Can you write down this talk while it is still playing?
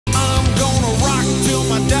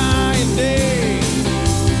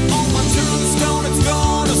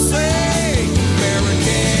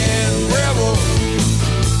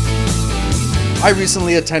I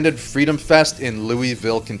recently attended Freedom Fest in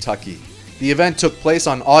Louisville, Kentucky. The event took place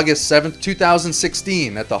on August 7,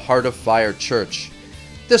 2016 at the Heart of Fire Church.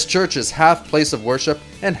 This church is half place of worship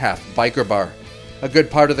and half biker bar. A good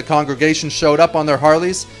part of the congregation showed up on their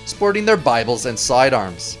Harleys, sporting their Bibles and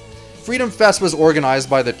sidearms. Freedom Fest was organized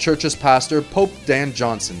by the church's pastor, Pope Dan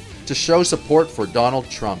Johnson, to show support for Donald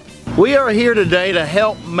Trump. We are here today to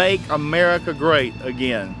help make America great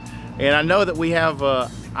again. And I know that we have,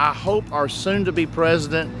 I hope, our soon-to-be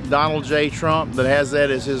president, Donald J. Trump, that has that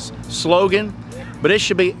as his slogan. But it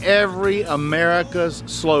should be every America's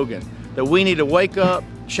slogan, that we need to wake up,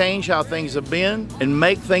 change how things have been, and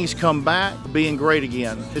make things come back being great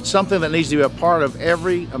again. It's something that needs to be a part of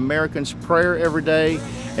every American's prayer every day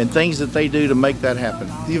and things that they do to make that happen.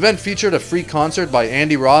 The event featured a free concert by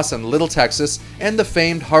Andy Ross and Little Texas and the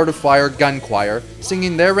famed Heart of Fire Gun Choir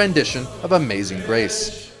singing their rendition of Amazing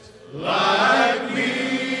Grace. Like me.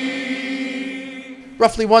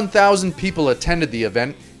 Roughly 1,000 people attended the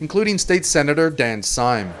event, including State Senator Dan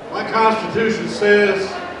Syme. My Constitution says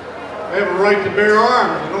I have a right to bear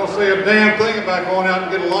arms. It don't say a damn thing about going out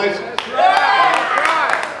and get a license. That's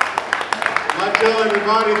right. I tell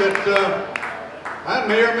everybody that I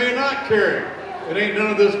may or may not carry. It ain't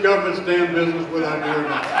none of this government's damn business whether I do or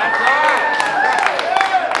not.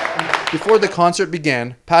 Before the concert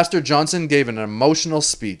began, Pastor Johnson gave an emotional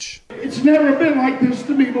speech. It's never been like this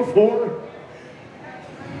to me before.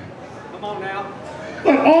 Come on now.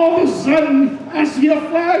 But all of a sudden, I see a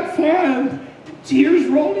flag flying. Tears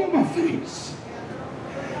roll down my face.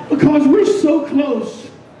 Because we're so close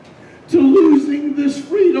to losing this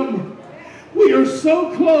freedom. We are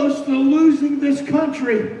so close to losing this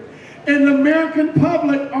country. And the American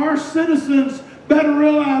public, our citizens, better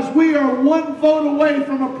realize we are one vote away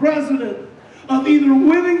from a president of either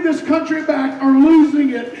winning this country back or losing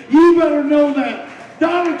it. You better know that.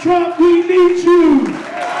 Donald Trump, we need you.